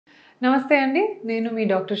నమస్తే అండి, నేను మీ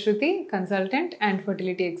doctor Shruti, consultant and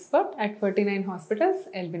fertility expert at Ferty9 hospitals,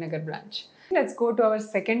 LB Nagar branch. Let's go to our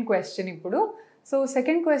second question ఇప్పుడు. So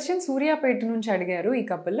second question Suryapet నుంచి అడిగారు ఈ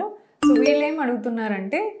కపుల్. సో వీళ్ళు ఏం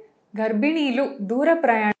అడుగుతున్నారంటే, గర్భిణీలు దూర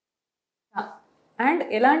ప్రయాణం అండ్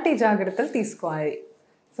ఎలాంటి జాగ్రత్తలు తీసుకోవాలి.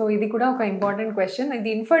 సో ఇది కూడా ఒక ఇంపార్టెంట్ క్వశ్చన్.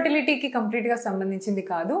 ఇది ఇన్ఫర్టిలిటీకి కంప్లీట్గా సంబంధించింది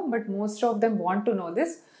కాదు, but most of them want to know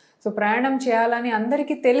this. So ప్రయాణం చేయాలని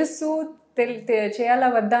అందరికీ తెలుసు, చేయాలా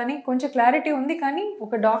వద్దా అని కొంచెం క్లారిటీ ఉంది, కానీ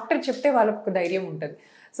ఒక డాక్టర్ చెప్తే వాళ్ళకు ఒక ధైర్యం ఉంటుంది.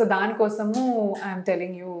 సో దానికోసము I'm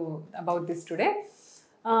telling you about this today.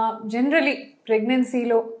 Generally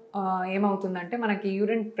ప్రెగ్నెన్సీలో ఏమవుతుందంటే, మనకి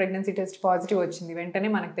యూరిన్ ప్రెగ్నెన్సీ టెస్ట్ పాజిటివ్ వచ్చింది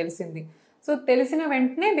వెంటనే మనకు తెలిసింది. సో తెలిసిన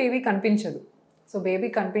వెంటనే బేబీ కనిపించదు. సో బేబీ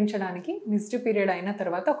కనిపించడానికి మిస్డ్ పీరియడ్ అయిన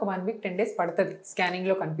తర్వాత ఒక 1 వీక్ 10 డేస్ పడుతుంది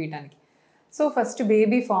స్కానింగ్లో కనిపించడానికి. సో ఫస్ట్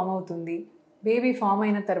బేబీ ఫామ్ అవుతుంది. బేబీ ఫామ్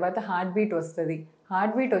అయిన తర్వాత హార్ట్ బీట్ వస్తుంది.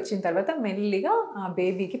 హార్ట్ బీట్ వచ్చిన తర్వాత మెల్లిగా ఆ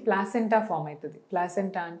బేబీకి ప్లాసెంటా ఫామ్ అవుతుంది.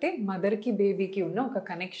 ప్లాసెంటా అంటే మదర్కి బేబీకి ఉన్న ఒక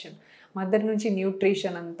కనెక్షన్. మదర్ నుంచి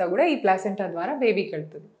న్యూట్రిషన్ అంతా కూడా ఈ ప్లాసెంటా ద్వారా బేబీకి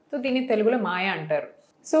వెళ్తుంది. సో దీన్ని తెలుగులో మాయ అంటారు.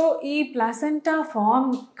 సో ఈ ప్లాసెంటా ఫామ్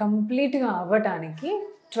కంప్లీట్గా అవ్వటానికి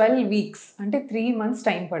 12 వీక్స్ అంటే 3 months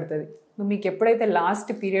టైం పడుతుంది. మీకు ఎప్పుడైతే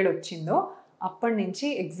లాస్ట్ పీరియడ్ వచ్చిందో అప్పటి నుంచి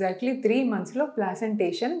ఎగ్జాక్ట్లీ 3 monthsలో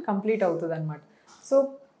ప్లాసెంటేషన్ కంప్లీట్ అవుతుంది అనమాట. సో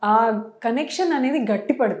ఆ కనెక్షన్ అనేది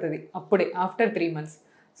గట్టి పడుతుంది అప్పుడే ఆఫ్టర్ 3 months.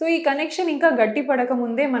 సో ఈ కనెక్షన్ ఇంకా గట్టి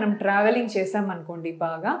పడకముందే మనం ట్రావెలింగ్ చేసామనుకోండి,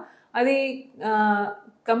 బాగా అది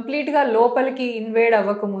కంప్లీట్గా లోపలికి ఇన్వేడ్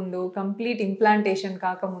అవ్వకముందు, కంప్లీట్ ఇంప్లాంటేషన్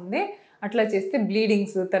కాకముందే అట్లా చేస్తే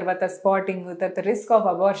బ్లీడింగ్స్, తర్వాత స్పాటింగ్, తర్వాత రిస్క్ ఆఫ్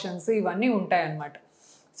అబార్షన్స్ ఇవన్నీ ఉంటాయన్నమాట.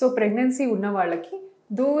 సో ప్రెగ్నెన్సీ ఉన్న వాళ్ళకి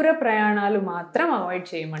దూర ప్రయాణాలు మాత్రం అవాయిడ్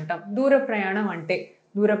చేయమంటాం. దూర ప్రయాణం అంటే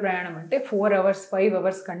 4 hours 5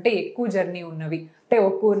 hours కంటే ఎక్కువ జర్నీ ఉన్నవి, అంటే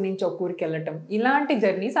ఒక్క ఊరి నుంచి ఒక్క ఊరికి వెళ్ళటం, ఇలాంటి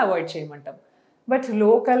జర్నీస్ అవాయిడ్ చేయమంటాం. బట్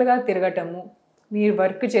లోకల్గా తిరగటము, మీరు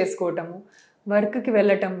వర్క్ చేసుకోవటము, వర్క్కి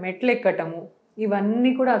వెళ్ళటం, మెట్లు ఎక్కటము,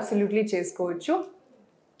 ఇవన్నీ కూడా అబ్సల్యూట్లీ చేసుకోవచ్చు.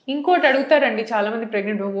 ఇంకోటి అడుగుతారండి చాలామంది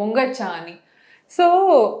ప్రెగ్నెంట్, వంగచ్చా అని. సో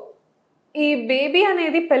ఈ బేబీ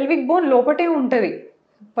అనేది పెల్విక్ బోన్ లోపటే ఉంటుంది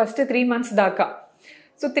ఫస్ట్ 3 months దాకా.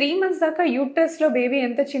 సో 3 months దాకా యూట్రస్లో బేబీ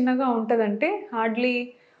ఎంత చిన్నగా ఉంటుందంటే, హార్డ్లీ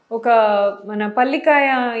ఒక మన పల్లికాయ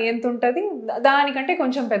ఎంత ఉంటుంది దానికంటే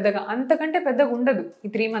కొంచెం పెద్దగా, అంతకంటే పెద్దగా ఉండదు ఈ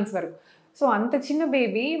 3 months వరకు. సో అంత చిన్న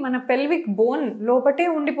బేబీ మన పెల్విక్ బోన్ లోపటే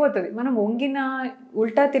ఉండిపోతుంది. మనం వంగినా,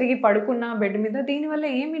 ఉల్టా తిరిగి పడుకున్నా బెడ్ మీద, దీనివల్ల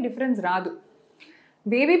ఏమీ డిఫరెన్స్ రాదు.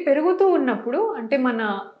 బేబీ పెరుగుతూ ఉన్నప్పుడు, అంటే మన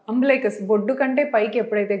అంబ్లైకస్ బొడ్డు కంటే పైకి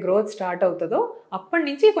ఎప్పుడైతే గ్రోత్ స్టార్ట్ అవుతుందో అప్పటి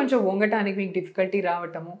నుంచి కొంచెం వంగటానికి మీకు డిఫికల్టీ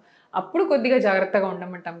రావటము, అప్పుడు కొద్దిగా జాగ్రత్తగా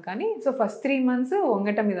ఉండమంటాం. కానీ సో ఫస్ట్ 3 months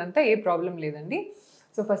వంగటం ఇదంతా ఏ ప్రాబ్లం లేదండి.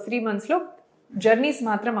 సో ఫస్ట్ 3 monthsలో జర్నీస్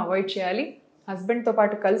మాత్రం అవాయిడ్ చేయాలి. హస్బెండ్తో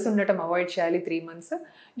పాటు కలిసి ఉండటం అవాయిడ్ చేయాలి 3 months,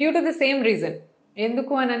 due to the same reason.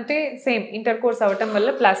 ఎందుకు అని అంటే, సేమ్ ఇంటర్ కోర్స్ అవ్వటం వల్ల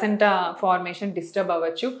ప్లాసెంటా ఫార్మేషన్ డిస్టర్బ్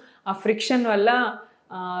అవ్వచ్చు, ఆ ఫ్రిక్షన్ వల్ల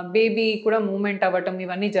బేబీ కూడా మూమెంట్ అవ్వటం,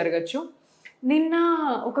 ఇవన్నీ జరగచ్చు. నిన్న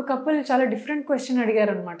ఒక కపుల్ చాలా డిఫరెంట్ క్వశ్చన్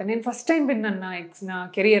అడిగారు అనమాట. నేను ఫస్ట్ టైం విన్నాను నా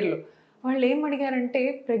కెరియర్లో. వాళ్ళు ఏం అడిగారంటే,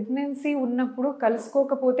 ప్రెగ్నెన్సీ ఉన్నప్పుడు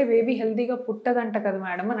కలుసుకోకపోతే బేబీ హెల్తీగా పుట్టదంట కదా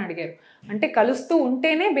మేడం అని అడిగారు. అంటే కలుస్తూ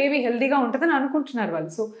ఉంటేనే బేబీ హెల్తీగా ఉంటుందని అనుకుంటున్నారు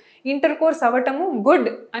వాళ్ళు. సో ఇంటర్ కోర్స్ అవ్వటము గుడ్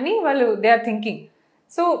అని వాళ్ళు they are thinking.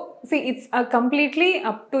 So it's completely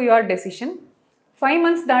up to your decision. 5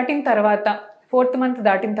 months దాటిన తర్వాత, 4th month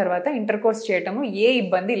దాటిన తర్వాత ఇంటర్ కోర్స్ చేయటము ఏ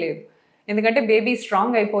ఇబ్బంది లేదు. ఎందుకంటే బేబీ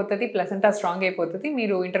స్ట్రాంగ్ అయిపోతుంది, ప్లసెంటా స్ట్రాంగ్ అయిపోతుంది,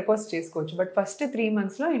 మీరు ఇంటర్ కోర్స్ చేసుకోవచ్చు. బట్ ఫస్ట్ 3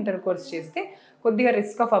 monthsలో ఇంటర్ కోర్స్ చేస్తే కొద్దిగా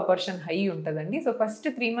రిస్క్ ఆఫ్ అబార్షన్ హై ఉంటుందండి. సో ఫస్ట్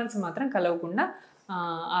 3 months మాత్రం కలవకుండా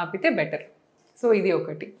ఆపితే బెటర్. సో ఇది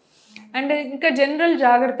ఒకటి. అండ్ ఇంకా జనరల్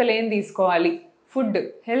జాగ్రత్తలు ఏం తీసుకోవాలి? ఫుడ్,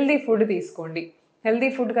 హెల్దీ ఫుడ్ తీసుకోండి. హెల్దీ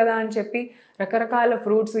ఫుడ్ కదా అని చెప్పి రకరకాల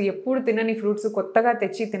ఫ్రూట్స్, ఎప్పుడు తినని ఫ్రూట్స్ కొత్తగా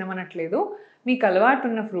తెచ్చి తినమనట్లేదు. మీకు అలవాటు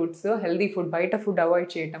ఉన్న ఫ్రూట్స్, హెల్దీ ఫుడ్, బయట ఫుడ్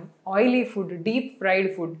అవాయిడ్ చేయటం, oily food, deep fried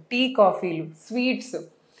food, tea, కాఫీలు, స్వీట్స్,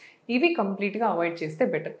 ఇవి కంప్లీట్గా అవాయిడ్ చేస్తే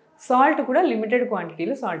బెటర్. సాల్ట్ కూడా లిమిటెడ్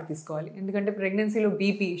క్వాంటిటీలో సాల్ట్ తీసుకోవాలి, ఎందుకంటే ప్రెగ్నెన్సీలో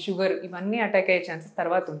బీపీ, షుగర్ ఇవన్నీ అటాక్ అయ్యే ఛాన్సెస్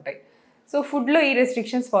తర్వాత ఉంటాయి. సో ఫుడ్లో ఈ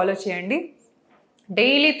రెస్ట్రిక్షన్స్ ఫాలో చేయండి.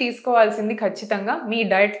 డైలీ తీసుకోవాల్సింది ఖచ్చితంగా మీ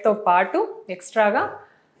డైట్తో పాటు ఎక్స్ట్రాగా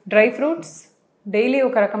డ్రై ఫ్రూట్స్, డైలీ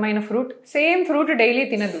ఒక రకమైన ఫ్రూట్, సేమ్ ఫ్రూట్ డైలీ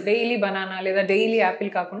తినదు. డైలీ బనానా లేదా డైలీ యాపిల్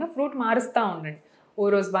కాకుండా ఫ్రూట్ మారుస్తూ ఉండండి. ఓ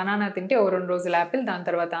రోజు బనానా తింటే ఓ 2 రోజులు యాపిల్, దాని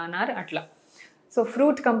తర్వాత అనార్, అట్లా. సో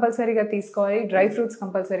ఫ్రూట్ కంపల్సరీగా తీసుకోవాలి, డ్రై ఫ్రూట్స్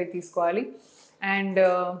కంపల్సరీ తీసుకోవాలి. అండ్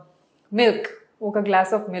మిల్క్, ఒక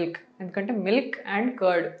గ్లాస్ ఆఫ్ మిల్క్, ఎందుకంటే milk and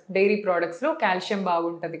curd dairy ప్రోడక్ట్స్లో calcium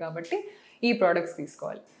బాగుంటుంది కాబట్టి ఈ ప్రోడక్ట్స్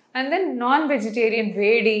తీసుకోవాలి. అండ్ దెన్ నాన్ వెజిటేరియన్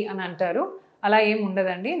వేడి అని అంటారు, అలా ఏం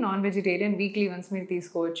ఉండదండి. నాన్ వెజిటేరియన్ వీక్లీ వన్స్ మీరు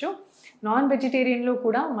తీసుకోవచ్చు. నాన్ వెజిటేరియన్లో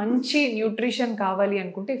కూడా మంచి న్యూట్రిషన్ కావాలి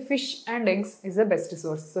అనుకుంటే fish and eggs is the best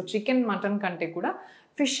source. So chicken, mutton కంటే కూడా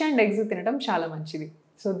ఫిష్ అండ్ ఎగ్స్ తినడం చాలా మంచిది.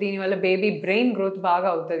 సో దీనివల్ల బేబీ బ్రెయిన్ గ్రోత్ బాగా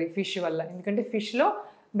అవుతుంది ఫిష్ వల్ల. ఎందుకంటే ఫిష్లో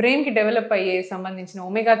బ్రెయిన్కి డెవలప్ అయ్యే సంబంధించిన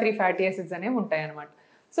ఒమేగా 3 ఫ్యాటీ యాసిడ్స్ అనేవి ఉంటాయి అన్నమాట.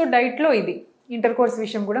 సో డైట్లో ఇది ఇంటర్ కోర్స్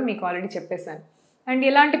విషయం కూడా మీకు ఆల్రెడీ చెప్పేశాను. అండ్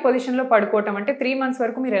ఎలాంటి పొజిషన్లో పడుకోవటం అంటే 3 months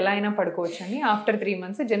వరకు మీరు ఎలా అయినా పడుకోవచ్చు అండి. After 3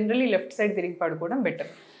 months generally left side తిరిగి పడుకోవడం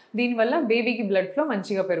బెటర్. దీనివల్ల బేబీకి బ్లడ్ ఫ్లో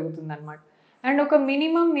మంచిగా పెరుగుతుంది అనమాట. అండ్ ఒక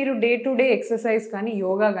మినిమం మీరు డే టు డే ఎక్సర్సైజ్ కానీ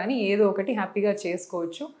యోగా కానీ ఏదో ఒకటి హ్యాపీగా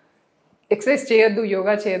చేసుకోవచ్చు. ఎక్సర్సైజ్ చేయొద్దు,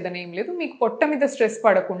 యోగా చేయొద్దని ఏం లేదు. మీకు పొట్ట మీద స్ట్రెస్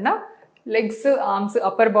పడకుండా లెగ్స్, ఆర్మ్స్,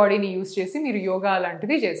 అప్పర్ బాడీని యూజ్ చేసి మీరు యోగా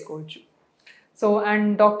అలాంటివి చేసుకోవచ్చు. సో అండ్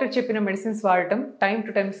డాక్టర్ చెప్పిన మెడిసిన్స్ వాడటం, time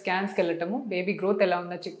to time స్కాన్స్కి వెళ్ళటము, baby growth ఎలా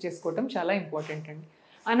ఉందో చెక్ చేసుకోవటం చాలా ఇంపార్టెంట్ అండి.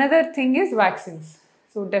 Another thing is vaccines.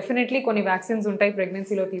 So definitely కొన్ని వ్యాక్సిన్స్ ఉంటాయి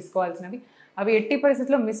ప్రెగ్నెన్సీలో తీసుకోవాల్సినవి. అవి ఎట్టి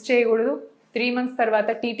పరిస్థితుల్లో మిస్ చేయకూడదు. 3 months తర్వాత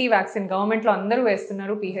టీటీ వ్యాక్సిన్ గవర్నమెంట్లో అందరూ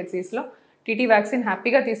వేస్తున్నారు. PHCస్లో టీటీ వ్యాక్సిన్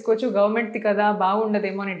హ్యాపీగా తీసుకోవచ్చు. గవర్నమెంట్ది కదా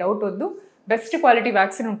బాగుండదేమో అనే డౌట్ వద్దు. బెస్ట్ క్వాలిటీ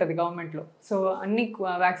వ్యాక్సిన్ ఉంటుంది గవర్నమెంట్లో. సో అన్ని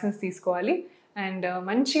వ్యాక్సిన్స్ తీసుకోవాలి. అండ్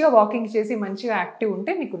మంచిగా వాకింగ్ చేసి మంచిగా యాక్టివ్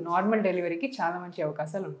ఉంటే మీకు నార్మల్ డెలివరీకి చాలా మంచి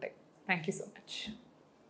అవకాశాలు ఉంటాయి. Thank you so much.